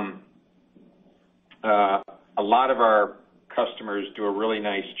think a lot of our customers do a really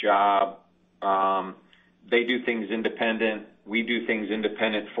nice job. They do things independent. We do things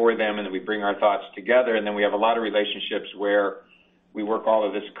independent for them, and then we bring our thoughts together. And then we have a lot of relationships where we work all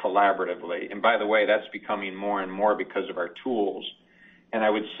of this collaboratively. And by the way, that's becoming more and more because of our tools. And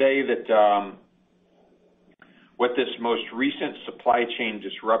I would say that what this most recent supply chain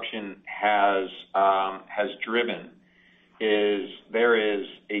disruption has driven is there is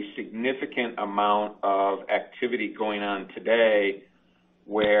a significant amount of activity going on today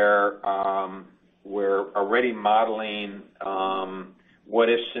where we're already modeling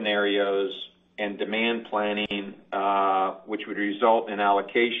what-if scenarios and demand planning, which would result in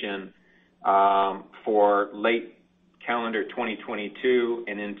allocation for late calendar 2022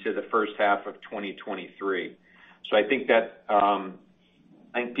 and into the first half of 2023. So I think that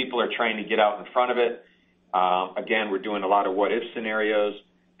people are trying to get out in front of it. Again, we're doing a lot of what-if scenarios,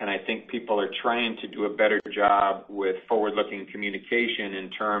 and I think people are trying to do a better job with forward-looking communication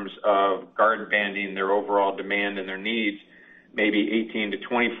in terms of guard banding their overall demand and their needs, maybe 18 to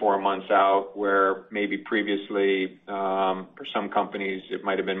 24 months out, where maybe previously, for some companies, it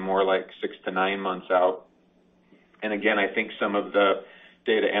might have been more like 6 to 9 months out. And again, I think some of the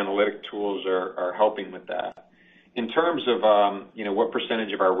data analytic tools are helping with that. In terms of what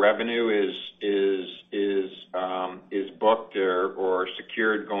percentage of our revenue is booked or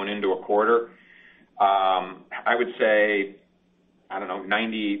secured going into a quarter, I would say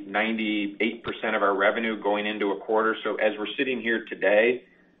 98% of our revenue going into a quarter. So as we're sitting here today,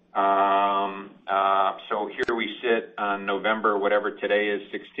 so here we sit on November, whatever today is,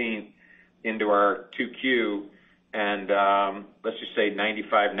 16th, into our 2Q. And let's just say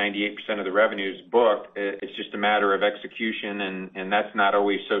 95, 98% of the revenue is booked. It's just a matter of execution, and that's not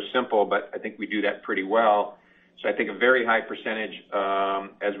always so simple, but I think we do that pretty well. So I think a very high percentage,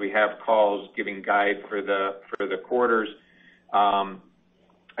 as we have calls giving guide for the quarters. I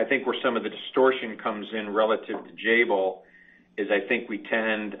think where some of the distortion comes in relative to Jabil is I think we've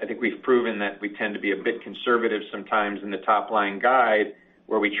proven that we tend to be a bit conservative sometimes in the top line guide,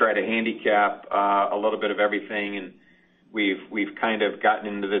 where we try to handicap a little bit of everything, and we've kind of gotten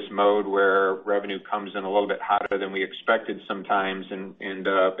into this mode where revenue comes in a little bit hotter than we expected sometimes, and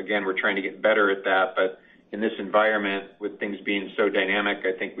again, we're trying to get better at that. But in this environment, with things being so dynamic,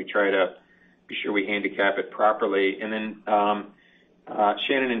 I think we try to be sure we handicap it properly. And then,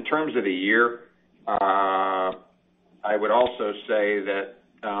 Shannon, in terms of the year, I would also say that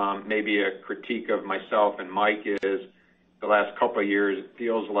maybe a critique of myself and Mike is the last couple of years, it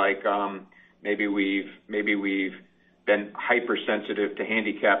feels like maybe we've been hypersensitive to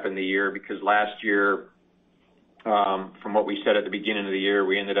handicap in the year, because last year, from what we said at the beginning of the year,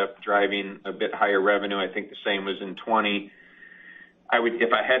 we ended up driving a bit higher revenue. I think the same was in 20.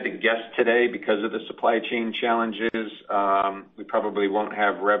 If I had to guess today, because of the supply chain challenges, we probably won't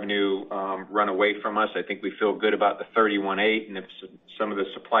have revenue run away from us. I think we feel good about the 31.8, and if some of the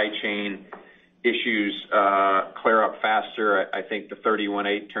supply chain issues clear up faster, I think the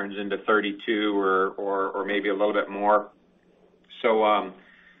 31.8 turns into 32 or maybe a little bit more. So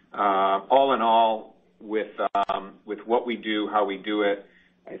all in all, with with what we do, how we do it.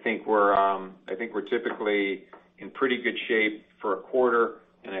 I think we're typically in pretty good shape for a quarter,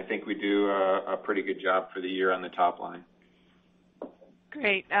 and I think we do a pretty good job for the year on the top line.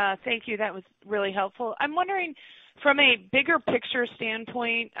 Great. Thank you. That was really helpful. I'm wondering, from a bigger picture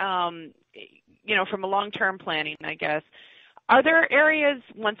standpoint, from a long-term planning, I guess, are there areas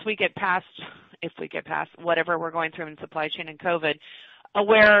once we get past, if we get past whatever we're going through in supply chain and COVID,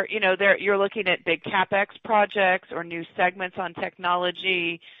 where you're looking at big capex projects or new segments on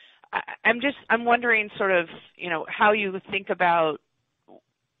technology? I'm wondering sort of how you think about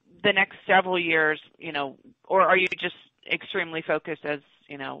the next several years, or are you just extremely focused, as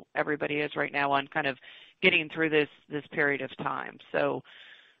everybody is right now, on kind of getting through this period of time? So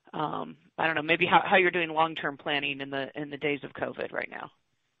I don't know, maybe how you're doing long-term planning in the days of COVID right now.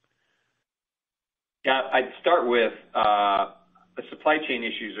 Yeah, I'd start with the supply chain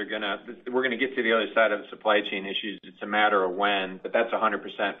issues we're gonna get to the other side of the supply chain issues. It's a matter of when, but that's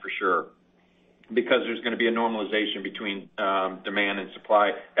 100% for sure, because there's gonna be a normalization between demand and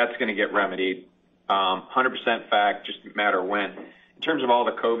supply. That's gonna get remedied. 100% fact, just a matter of when. In terms of all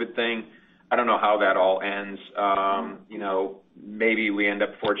the COVID thing, I don't know how that all ends. Maybe we end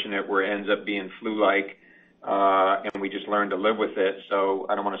up fortunate where it ends up being flu-like, and we just learn to live with it. So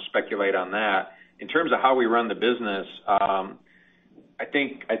I don't want to speculate on that. In terms of how we run the business, I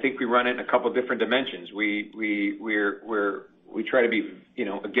think we run it in a couple of different dimensions. We try to be,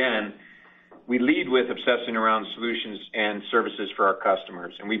 again, we lead with obsessing around solutions and services for our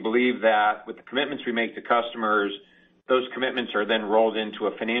customers, and we believe that with the commitments we make to customers, those commitments are then rolled into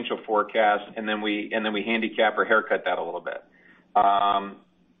a financial forecast, and then we handicap or haircut that a little bit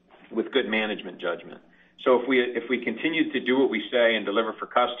with good management judgment. So if we continue to do what we say and deliver for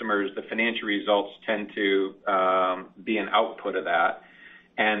customers, the financial results tend to be an output of that.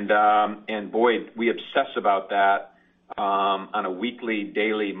 And boy, we obsess about that on a weekly,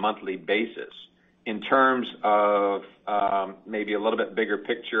 daily, monthly basis. In terms of maybe a little bit bigger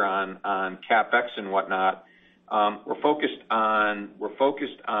picture on CapEx and whatnot, we're focused on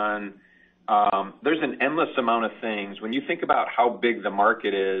there's an endless amount of things. When you think about how big the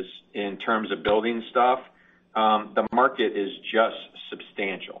market is in terms of building stuff, the market is just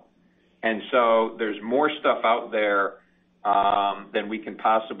substantial. And so there's more stuff out there than we can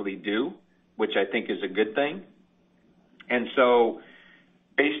possibly do, which I think is a good thing. And so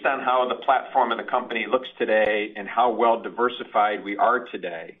based on how the platform of the company looks today and how well diversified we are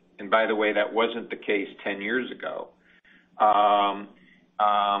today, and by the way, that wasn't the case 10 years ago,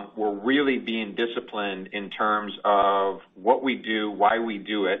 we're really being disciplined in terms of what we do, why we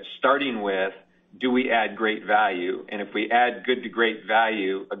do it, starting with, do we add great value? And if we add good to great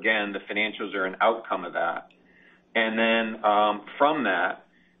value, again, the financials are an outcome of that. And then from that,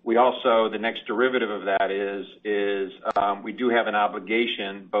 we also, the next derivative of that is we do have an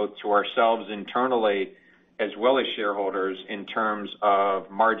obligation both to ourselves internally as well as shareholders in terms of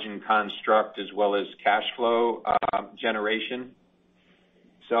margin construct as well as cash flow generation.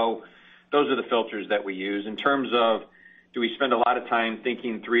 So those are the filters that we use. In terms of, do we spend a lot of time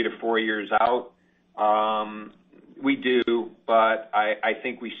thinking 3 to 4 years out? We do, but I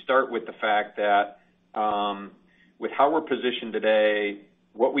think we start with the fact that with how we're positioned today,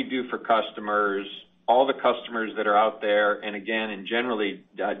 what we do for customers, all the customers that are out there, and again, and generally,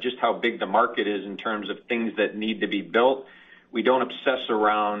 just how big the market is in terms of things that need to be built, we don't obsess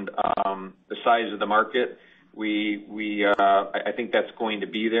around the size of the market. I think that's going to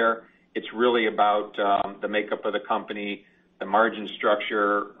be there. It's really about the makeup of the company, the margin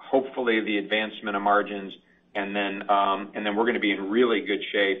structure, hopefully the advancement of margins, and then we're going to be in really good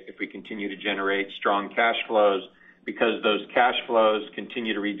shape if we continue to generate strong cash flows, because those cash flows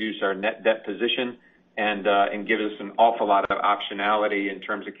continue to reduce our net debt position and give us an awful lot of optionality in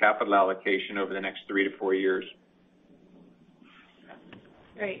terms of capital allocation over the next 3 to 4 years.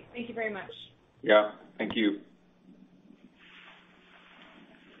 Great. Thank you very much. Yeah, thank you.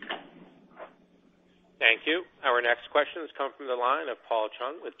 Thank you. Our next questions come from the line of Paul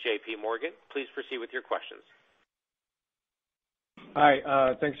Chung with J.P. Morgan. Please proceed with your questions.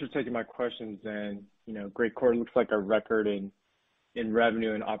 Hi, thanks for taking my questions. And great quarter. Looks like a record in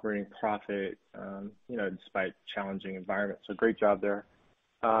revenue and operating profit, despite challenging environment. So great job there.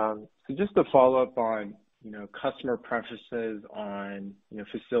 So just to follow up on customer preferences on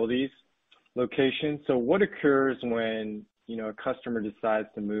facilities location. So what occurs when a customer decides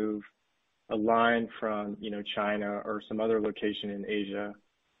to move a line from China or some other location in Asia,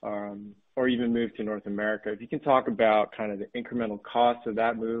 or even move to North America? If you can talk about kind of the incremental cost of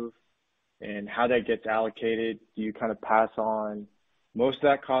that move and how that gets allocated. Do you kind of pass on most of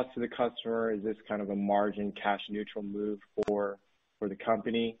that cost to the customer? Is this kind of a margin cash neutral move for the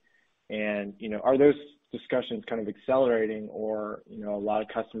company? And, are those discussions kind of accelerating or, a lot of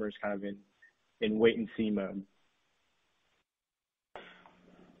customers kind of in wait and see mode?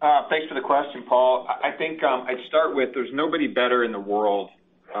 Thanks for the question, Paul. I think I'd start with there's nobody better in the world,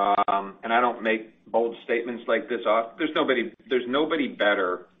 and I don't make bold statements like this off. There's nobody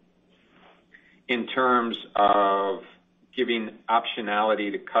better in terms of giving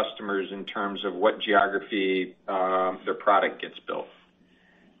optionality to customers in terms of what geography their product gets built.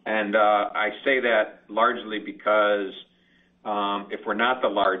 And I say that largely because if we're not the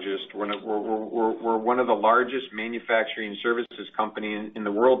largest, we're one of the largest manufacturing services company in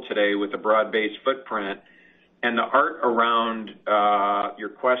the world today with a broad-based footprint. And the art around your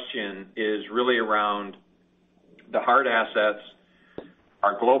question is really around the hard assets,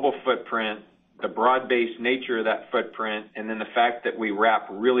 our global footprint, the broad-based nature of that footprint, and then the fact that we wrap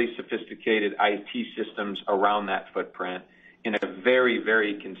really sophisticated IT systems around that footprint in a very,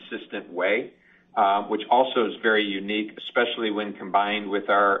 very consistent way, which also is very unique, especially when combined with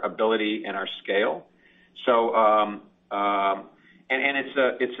our ability and our scale. So, and it's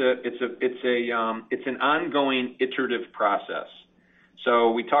an ongoing iterative process.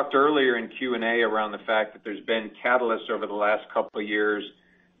 So we talked earlier in Q&A around the fact that there's been catalysts over the last couple of years,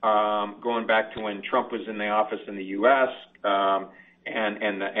 going back to when Trump was in the office in the U.S.,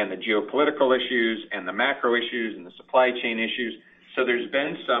 and the geopolitical issues and the macro issues and the supply chain issues. So there's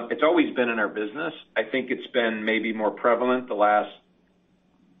been it's always been in our business. I think it's been maybe more prevalent the last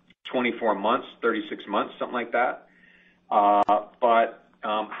 24 months, 36 months, something like that. But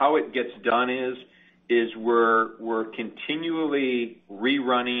how it gets done is we're continually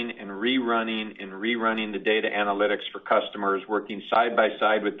rerunning the data analytics for customers, working side by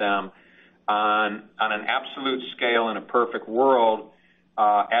side with them on an absolute scale in a perfect world.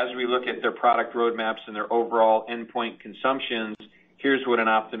 As we look at their product roadmaps and their overall endpoint consumptions, here's what an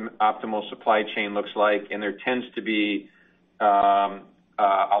optimal supply chain looks like, and there tends to be a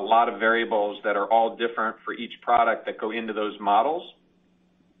lot of variables that are all different for each product that go into those models.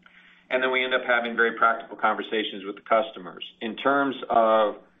 And then we end up having very practical conversations with the customers. In terms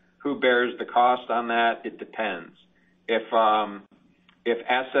of who bears the cost on that, it depends. If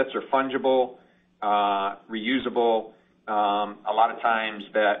assets are fungible, reusable, a lot of times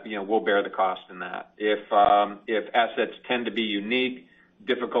that we'll bear the cost in that. If assets tend to be unique,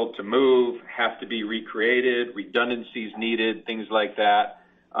 difficult to move, have to be recreated, redundancies needed, things like that,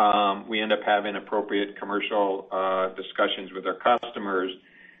 we end up having appropriate commercial discussions with our customers.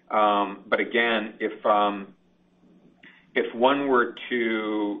 But again, if one were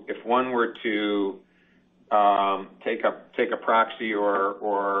to take a proxy or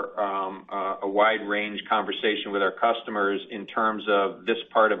a wide range conversation with our customers in terms of this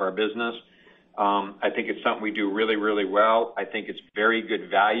part of our business, I think it's something we do really, really well. I think it's very good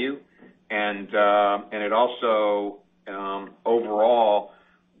value, and it also overall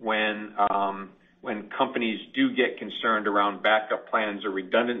when companies do get concerned around backup plans or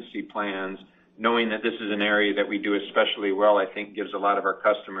redundancy plans, knowing that this is an area that we do especially well, I think gives a lot of our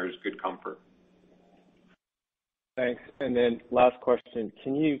customers good comfort. Thanks. And then last question,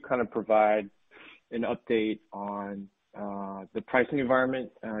 can you kind of provide an update on the pricing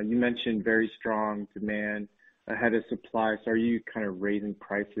environment? You mentioned very strong demand ahead of supply. So are you kind of raising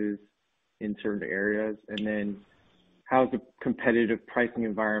prices in certain areas? And then how's the competitive pricing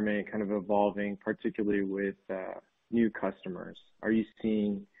environment kind of evolving, particularly with new customers? Are you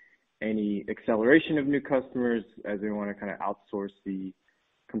seeing any acceleration of new customers as they want to kind of outsource the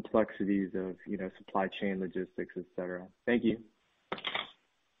complexities of supply chain logistics, et cetera? Thank you.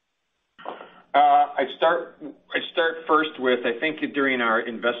 I start first with, I think during our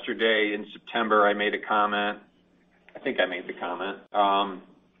investor day in September, I made a comment. I think I made the comment.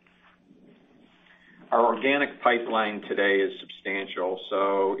 Our organic pipeline today is substantial.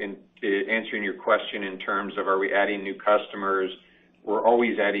 So in answering your question in terms of are we adding new customers, we're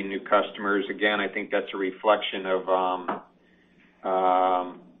always adding new customers. Again, I think that's a reflection of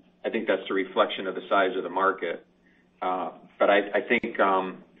the size of the market. But I think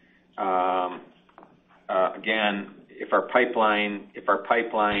again, if our pipeline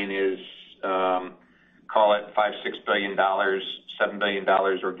is call it $5-6 billion, $7 billion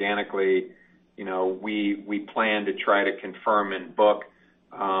organically, we plan to try to confirm and book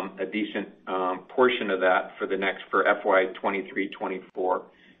a decent portion of that for FY 23-24.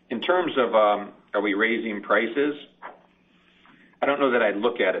 In terms of are we raising prices? I don't know that I'd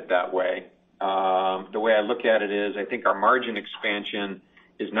look at it that way. The way I look at it is I think our margin expansion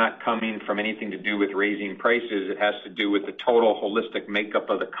is not coming from anything to do with raising prices. It has to do with the total holistic makeup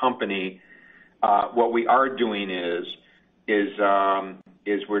of the company. What we are doing is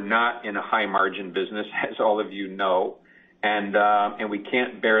we're not in a high margin business, as all of you know, and we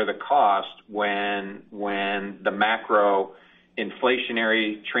can't bear the cost when the macro,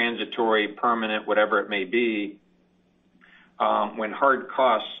 inflationary, transitory, permanent, whatever it may be, when hard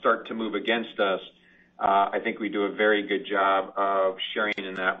costs start to move against us. I think we do a very good job of sharing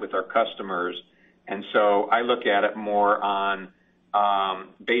in that with our customers. And so I look at it more on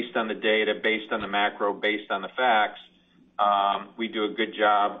based on the data, based on the macro, based on the facts. We do a good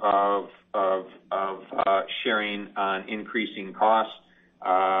job of sharing on increasing costs.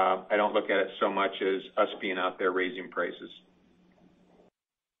 I don't look at it so much as us being out there raising prices.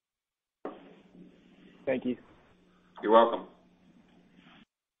 Thank you. You're welcome.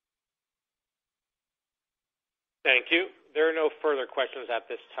 Thank you. There are no further questions at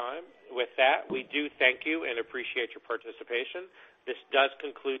this time. With that, we do thank you and appreciate your participation. This does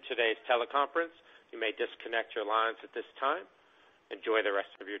conclude today's teleconference. You may disconnect your lines at this time. Enjoy the rest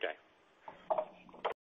of your day.